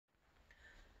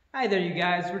Hi there, you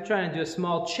guys. We're trying to do a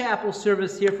small chapel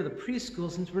service here for the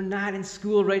preschool since we're not in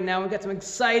school right now. We've got some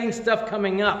exciting stuff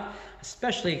coming up,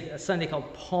 especially a Sunday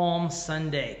called Palm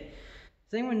Sunday.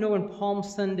 Does anyone know when Palm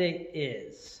Sunday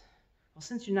is? Well,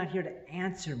 since you're not here to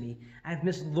answer me, I have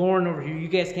Miss Lorin over here. You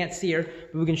guys can't see her,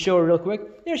 but we can show her real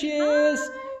quick. There she is.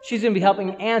 She's going to be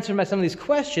helping answer some of these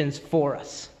questions for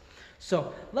us.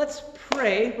 So let's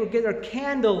pray. We'll get our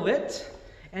candle lit,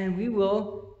 and we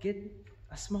will get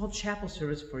a small chapel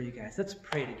service for you guys. Let's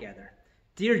pray together.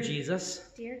 Dear Jesus,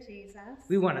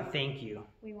 we want to thank you.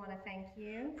 We want to thank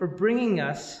you for bringing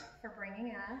us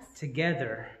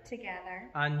together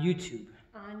on YouTube,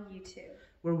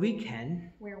 where we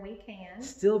can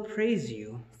still praise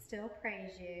you,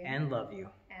 and love you.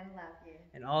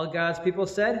 And all God's people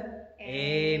said,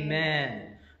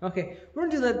 Amen. Okay, we're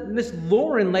going to let Miss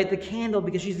Lorin light the candle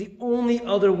because she's the only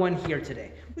other one here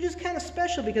today, which is kind of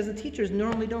special because the teachers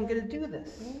normally don't get to do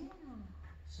this. Yeah.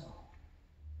 So,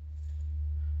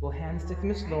 we'll hand stick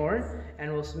Miss Lorin,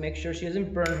 and we'll make sure she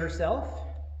doesn't burn herself.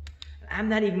 I'm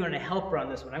not even going to help her on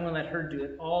this one. I'm going to let her do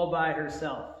it all by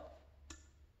herself.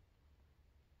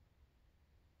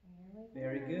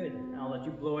 Very good. I'll let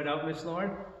you blow it out, Miss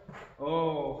Lorin.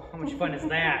 Oh, how much fun is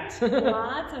that?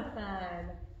 Lots of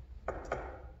fun.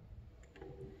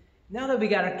 Now that we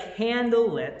got our candle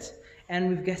lit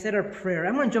and we've said our prayer,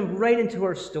 I'm going to jump right into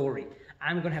our story.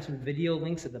 I'm going to have some video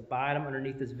links at the bottom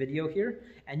underneath this video here,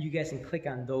 and you guys can click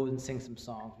on those and sing some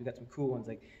songs. We've got some cool ones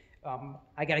like,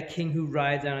 I got a king who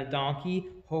rides on a donkey,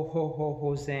 ho, ho, ho,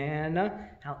 Hosanna.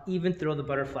 I'll even throw the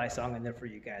butterfly song in there for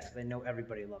you guys because I know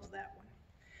everybody loves that one.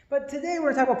 But today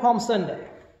we're going to talk about Palm Sunday.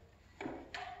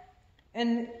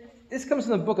 And this comes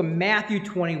from the book of Matthew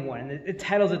 21, and it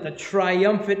titles it The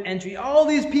Triumphant Entry. All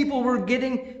these people were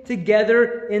getting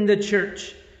together in the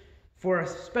church for a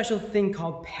special thing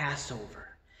called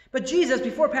Passover. But Jesus,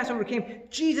 before Passover came,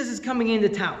 Jesus is coming into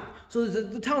town. So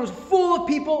the town is full of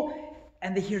people,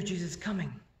 and they hear Jesus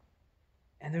coming.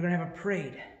 And they're going to have a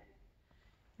parade.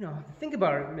 You know, think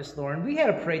about it, Miss Lorin. We had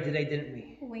a parade today, didn't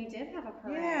we? We did have a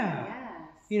parade, yeah. Yes.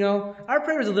 You know, our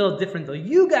prayer was a little different, though.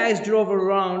 You guys drove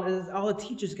around, and all the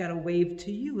teachers got to wave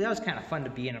to you. That was kind of fun to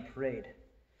be in a parade.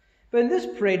 But in this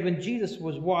parade, when Jesus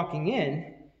was walking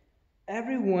in,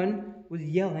 everyone was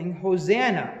yelling,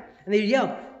 Hosanna. And they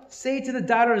yelled, say to the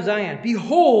daughter of Zion,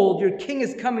 behold, your king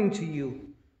is coming to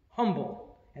you,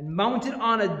 humble, and mounted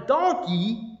on a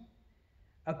donkey,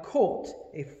 a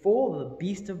colt, a foal of the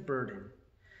beast of burden.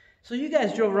 So you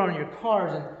guys drove around in your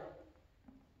cars, and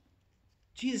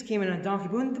Jesus came in on a donkey.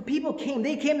 But when the people came,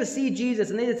 they came to see Jesus,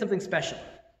 and they did something special.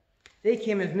 They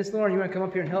came, and Miss Lorin, you want to come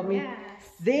up here and help me? Yes.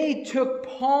 They took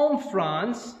palm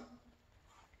fronds,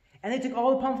 and they took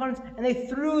all the palm fronds, and they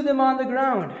threw them on the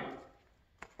ground.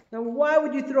 Now, why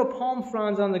would you throw palm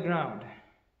fronds on the ground?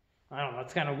 I don't know,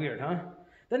 it's kind of weird, huh?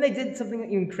 Then they did something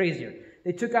even crazier.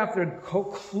 They took off their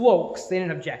cloaks. They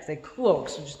didn't have jackets. They had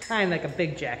cloaks, which is kind of like a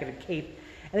big jacket, a cape.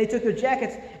 And they took their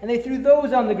jackets, and they threw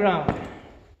those on the ground.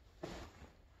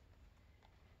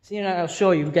 See, and I'll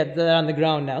show you. We've got that on the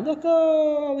ground now. Look,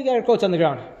 oh, we got our coats on the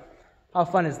ground. How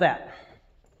fun is that?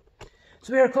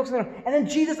 So we had our cloaks on the ground. And then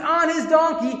Jesus, on his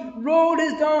donkey, rode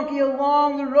his donkey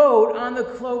along the road on the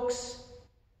cloaks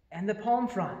and the palm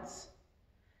fronds.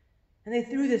 And they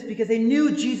threw this because they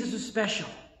knew Jesus was special.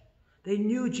 They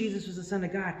knew Jesus was the Son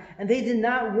of God. And they did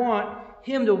not want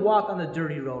him to walk on the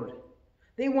dirty road.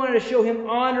 They wanted to show him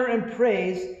honor and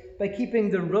praise by keeping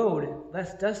the road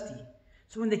less dusty.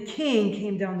 So when the king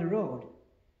came down the road,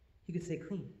 he could stay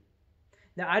clean.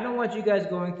 Now, I don't want you guys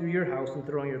going through your house and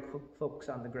throwing your cloaks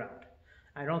on the ground.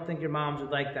 I don't think your moms would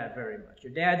like that very much.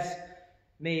 Your dads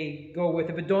may go with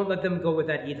it, but don't let them go with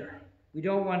that either. We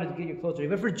don't want to get your clothes dirty.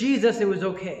 But for Jesus, it was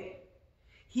okay.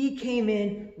 He came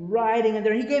in riding in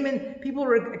there. He came in, people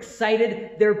were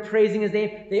excited. They're praising his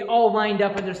name. They all lined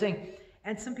up and they're saying,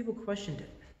 and some people questioned it.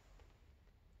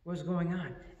 What was going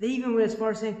on? They even went as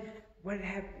far as saying, what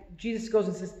happened? Jesus goes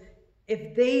and says,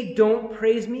 if they don't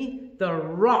praise me, the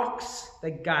rocks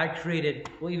that God created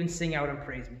will even sing out and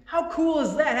praise me. How cool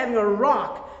is that, having a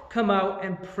rock come out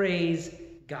and praise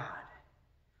God?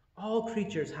 All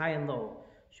creatures, high and low,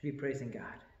 should be praising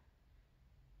God.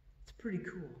 It's pretty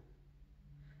cool.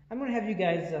 I'm going to have you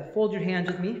guys fold your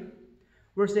hands with me.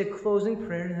 We're going to say a closing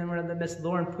prayer, and then we're going to let Miss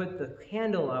Lorin put the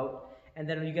candle out, and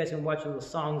then you guys can watch little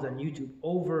songs on YouTube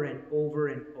over and over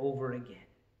and over again.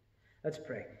 Let's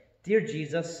pray. Dear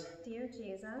Jesus,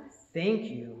 thank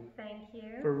you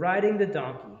for riding the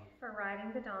donkey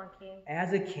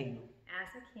as a king,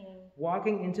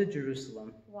 walking into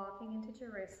Jerusalem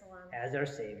as our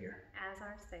Savior.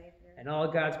 And all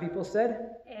God's people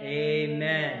said,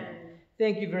 Amen.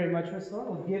 Thank you very much, Miss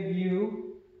Lorin. We'll give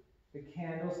you the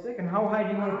candlestick. And how high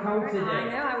do you want to count today?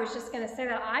 I know, I was just going to say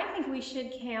that. I think we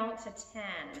should count to 10.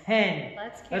 10.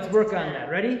 Let's work on that.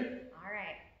 Ready? All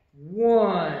right.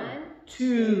 1,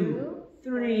 2,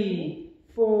 3,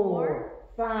 4,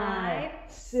 5,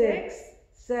 6,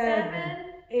 7,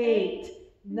 8,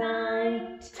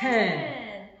 9,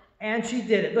 10. And she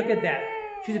did it. Look at that.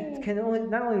 She can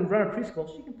not only run a preschool,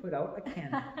 she can put out a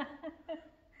candle.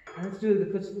 And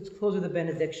let's close with a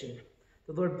benediction.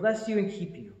 The Lord bless you and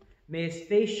keep you. May his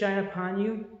face shine upon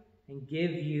you and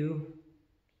give you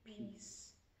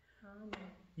peace.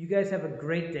 You guys have a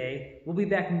great day. We'll be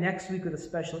back next week with a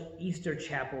special Easter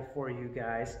chapel for you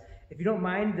guys. If you don't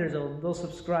mind, there's a little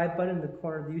subscribe button in the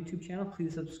corner of the YouTube channel.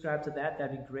 Please subscribe to that.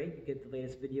 That'd be great. You get the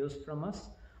latest videos from us.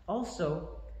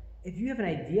 Also, if you have an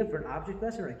idea for an object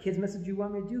lesson or a kid's message you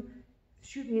want me to do,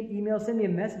 shoot me an email, send me a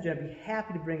message. I'd be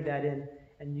happy to bring that in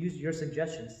and use your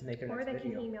suggestions to make our next video. Or they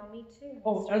can email me too.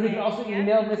 Oh, or they can also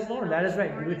email Miss Lorin. That is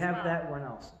right. We would have that one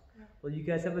also. Well, you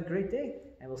guys have a great day,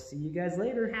 and we'll see you guys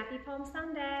later. Happy Palm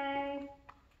Sunday.